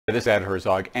This is Ed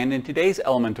Herzog, and in today's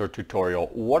Elementor tutorial,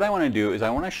 what I want to do is I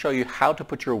want to show you how to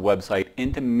put your website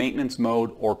into maintenance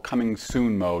mode or coming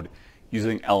soon mode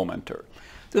using Elementor.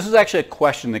 This was actually a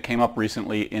question that came up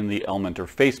recently in the Elementor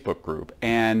Facebook group,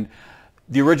 and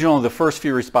the first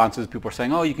few responses, people were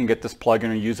saying, oh, you can get this plugin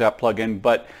or use that plugin,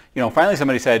 but finally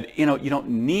somebody said, you don't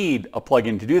need a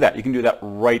plugin to do that. You can do that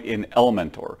right in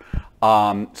Elementor.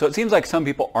 So it seems like some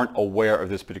people aren't aware of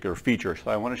this particular feature, so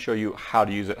I want to show you how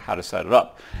to use it, how to set it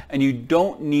up. And you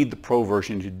don't need the Pro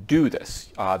version to do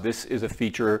this. This is a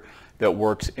feature that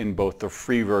works in both the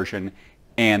free version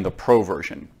and the Pro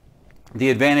version. The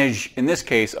advantage in this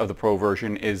case of the Pro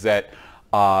version is that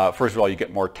first of all, you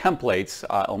get more templates.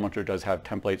 Elementor does have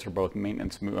templates for both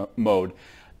maintenance mode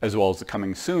as well as the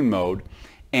coming soon mode.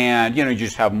 And you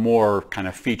just have more kind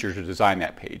of features to design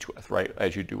that page with, right?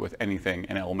 As you do with anything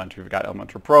in Elementor. If you've got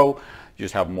Elementor Pro, you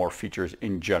just have more features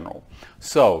in general.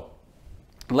 So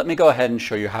let me go ahead and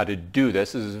show you how to do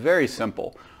this. This is very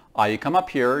simple. You come up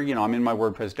here, I'm in my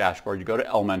WordPress dashboard. You go to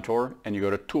Elementor and you go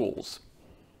to Tools.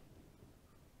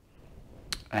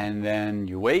 And then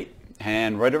you wait,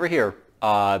 and right over here,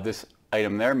 this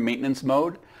item there, maintenance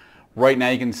mode. Right now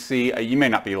you can see, you may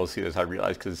not be able to see this, I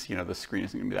realize, because the screen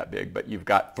isn't going to be that big, but you've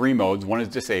got three modes. One is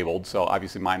disabled, so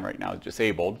obviously mine right now is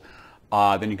disabled.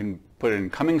 Then you can put it in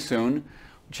coming soon,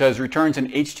 which says returns an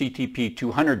HTTP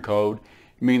 200 code,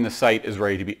 meaning the site is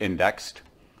ready to be indexed.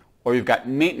 Or you've got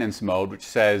maintenance mode, which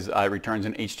says returns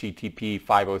an HTTP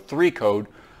 503 code,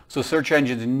 so search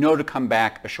engines know to come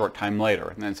back a short time later.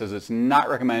 And then it says it's not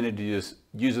recommended to use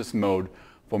this mode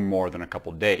for more than a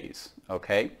couple days.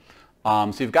 Okay.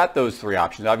 So you've got those three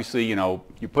options. Obviously, you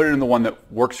put it in the one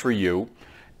that works for you,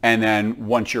 and then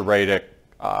once you're ready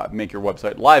to make your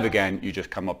website live again, you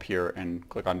just come up here and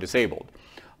click on disabled.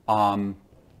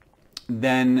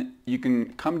 Then you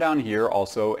can come down here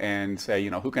also and say,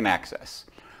 who can access.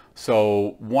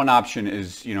 So one option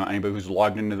is, anybody who's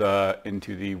logged into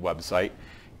the website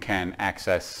can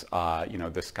access,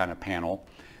 this kind of panel.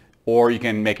 Or you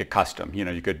can make it custom.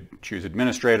 You could choose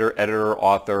administrator, editor,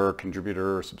 author,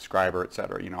 contributor, subscriber,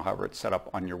 etc. However it's set up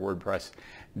on your WordPress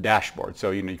dashboard. So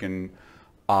you can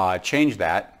change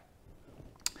that.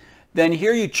 Then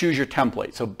here you choose your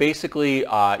template. So basically,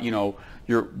 what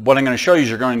I'm going to show you is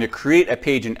you're going to create a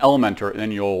page in Elementor, and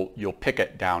then you'll pick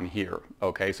it down here.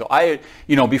 Okay. So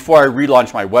before I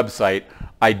relaunched my website,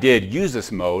 I did use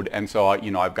this mode, and so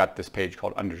I've got this page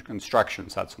called Under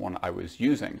Construction. So that's one I was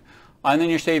using. And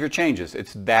then you save your changes.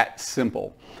 It's that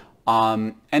simple.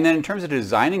 And then in terms of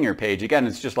designing your page, again,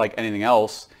 it's just like anything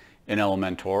else in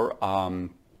Elementor.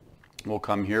 We'll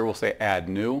come here, we'll say add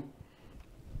new.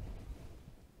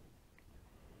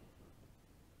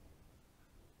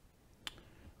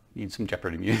 Need some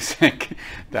Jeopardy music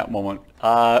that moment.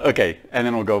 Okay, and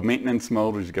then we'll go maintenance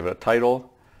mode, we'll just give it a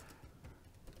title.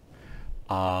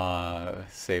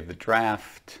 Save the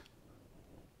draft.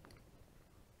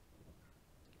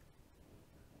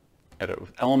 Edit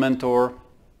with Elementor.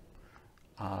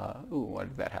 Why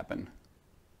did that happen?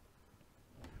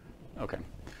 Okay,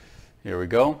 here we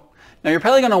go. Now you're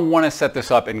probably going to want to set this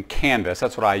up in Canvas.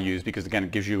 That's what I use because, again, it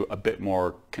gives you a bit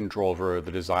more control over the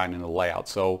design and the layout.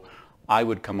 So I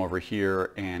would come over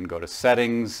here and go to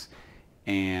Settings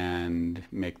and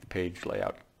make the page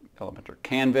layout Elementor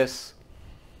Canvas.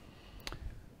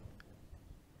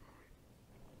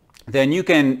 Then you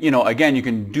can, again, you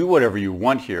can do whatever you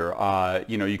want here.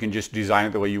 You can just design it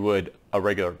the way you would a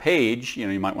regular page.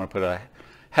 You might want to put a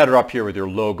header up here with your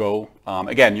logo.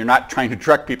 Again, you're not trying to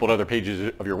direct people to other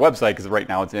pages of your website because right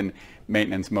now it's in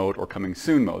maintenance mode or coming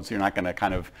soon mode. So you're not going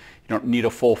to you don't need a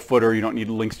full footer. You don't need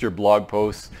links to your blog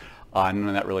posts. None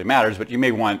of that really matters, but you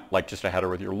may want just a header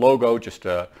with your logo just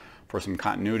for some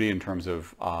continuity in terms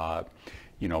of,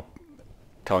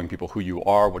 telling people who you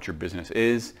are, what your business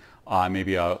is.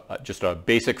 Maybe just a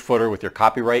basic footer with your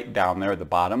copyright down there at the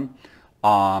bottom.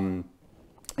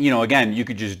 Again, you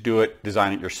could just do it,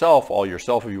 design it yourself, all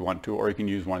yourself if you want to, or you can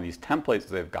use one of these templates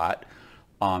they've got.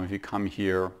 If you come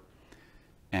here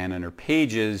and under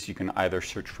pages, you can either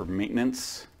search for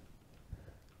maintenance,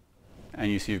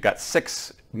 and you see you've got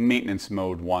 6 maintenance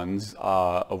mode ones,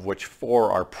 of which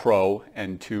 4 are Pro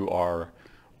and 2 are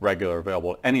regular,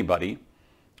 available to anybody.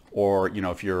 Or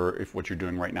if what you're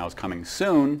doing right now is coming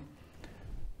soon,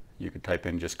 you could type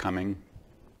in just coming,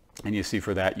 and you see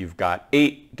for that you've got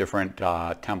 8 different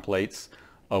templates,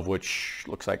 of which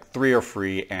looks like 3 are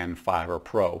free and 5 are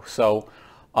Pro. So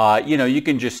you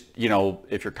can just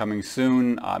if you're coming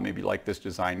soon, maybe like this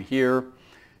design here,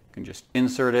 you can just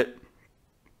insert it.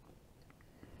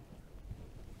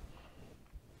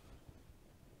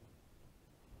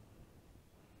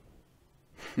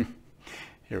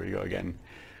 Here we go again.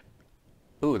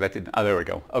 Ooh, that didn't, oh, there we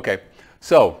go. Okay.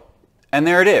 So, and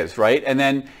there it is, right?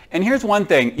 And here's one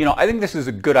thing, I think this is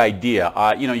a good idea.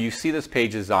 You see this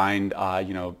page designed,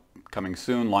 coming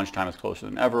soon, launch time is closer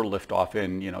than ever, lift off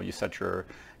in, you set your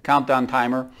countdown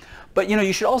timer. But,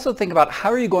 you should also think about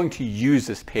how are you going to use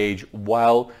this page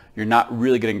while you're not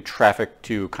really getting traffic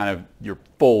to kind of your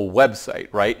full website,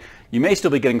 right? You may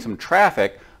still be getting some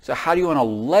traffic, so how do you want to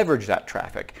leverage that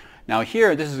traffic? Now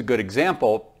here, this is a good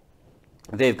example.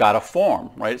 They've got a form,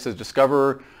 right? It says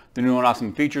discover the new and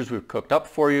awesome features we've cooked up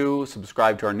for you,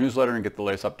 subscribe to our newsletter and get the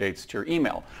latest updates to your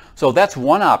email. So that's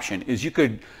one option, is you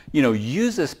could,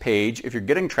 use this page if you're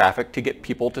getting traffic to get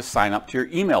people to sign up to your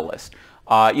email list.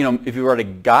 If you've already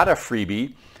got a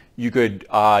freebie, you could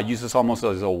use this almost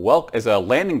as a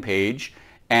landing page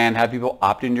and have people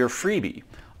opt into your freebie.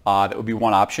 That would be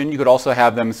one option. You could also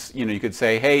have them, you could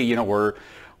say, hey, we're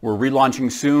relaunching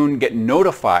soon, get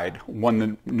notified when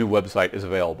the new website is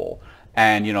available.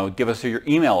 And give us your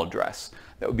email address.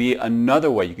 That would be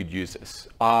another way you could use this.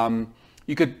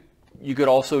 You could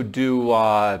also do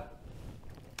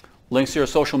links to your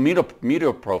social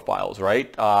media profiles,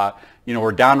 right?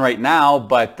 We're down right now,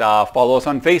 but follow us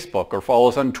on Facebook or follow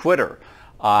us on Twitter,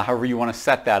 however you want to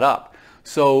set that up.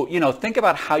 So think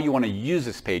about how you want to use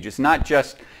this page. It's not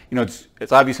just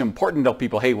it's obviously important to tell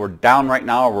people, hey, we're down right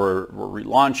now, we're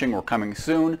relaunching, we're coming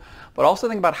soon. But also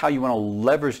think about how you want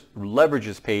to leverage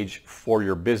this page for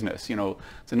your business.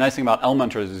 It's a nice thing about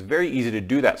Elementor is it's very easy to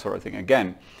do that sort of thing.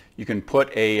 Again, you can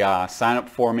put a sign-up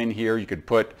form in here. You could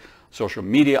put social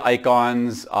media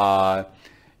icons. I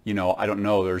don't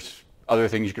know. There's other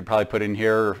things you could probably put in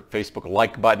here. Facebook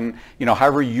like button.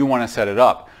 However you want to set it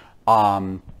up.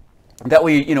 That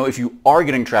way, if you are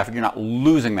getting traffic, you're not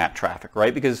losing that traffic,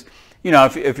 right? Because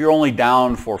if you're only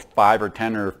down for 5 or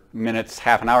 10 or minutes,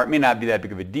 half an hour, it may not be that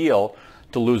big of a deal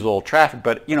to lose a little traffic.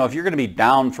 But if you're going to be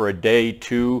down for a day,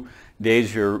 2 days,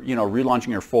 if you're relaunching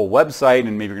your full website,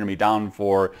 and maybe you're going to be down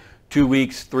for 2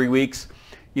 weeks, 3 weeks,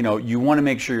 you want to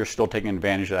make sure you're still taking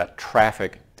advantage of that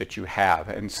traffic that you have.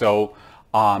 And so,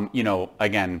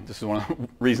 again, this is one of the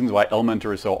reasons why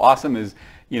Elementor is so awesome. Is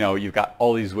you've got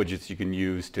all these widgets you can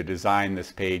use to design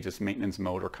this page, this maintenance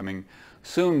mode or coming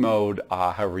soon mode,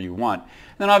 however you want.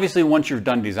 And then obviously once you're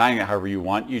done designing it however you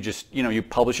want, you just, you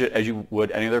publish it as you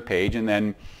would any other page. And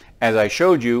then as I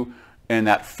showed you in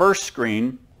that first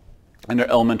screen under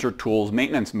Elementor Tools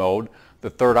Maintenance Mode, the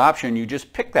third option, you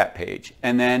just pick that page.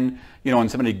 And then, when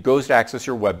somebody goes to access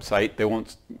your website, they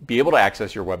won't be able to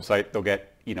access your website. They'll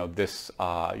get, this,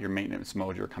 your maintenance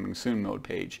mode, your coming soon mode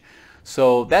page.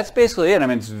 So that's basically it. I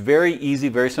mean, it's very easy,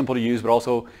 very simple to use, but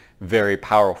also very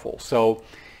powerful. So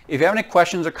if you have any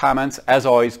questions or comments, as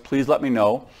always, please let me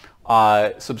know.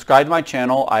 Subscribe to my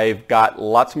channel. I've got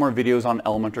lots more videos on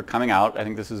Elementor coming out. I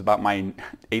think this is about my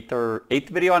eighth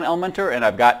video on Elementor, and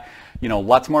I've got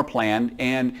lots more planned.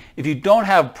 And if you don't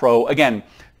have Pro, again,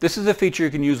 this is a feature you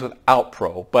can use without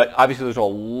Pro, but obviously there's a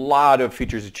lot of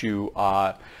features that you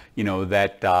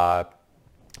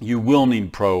you will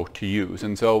need Pro to use.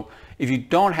 And so if you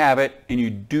don't have it and you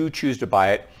do choose to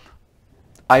buy it,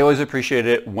 I always appreciate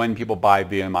it when people buy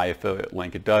via my affiliate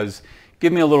link. It does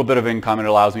give me a little bit of income. It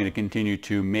allows me to continue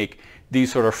to make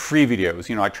these sort of free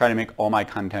videos. I try to make all my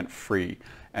content free.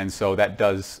 And so that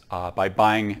does, by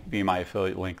buying via my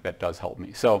affiliate link, that does help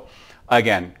me. So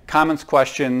again, comments,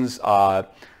 questions.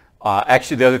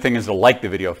 Actually, the other thing is to like the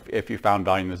video. If you found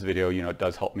value in this video, it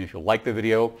does help me if you like the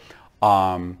video.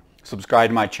 Subscribe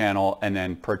to my channel, and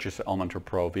then purchase Elementor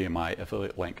Pro via my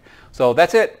affiliate link. So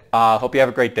that's it. Hope you have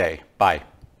a great day. Bye.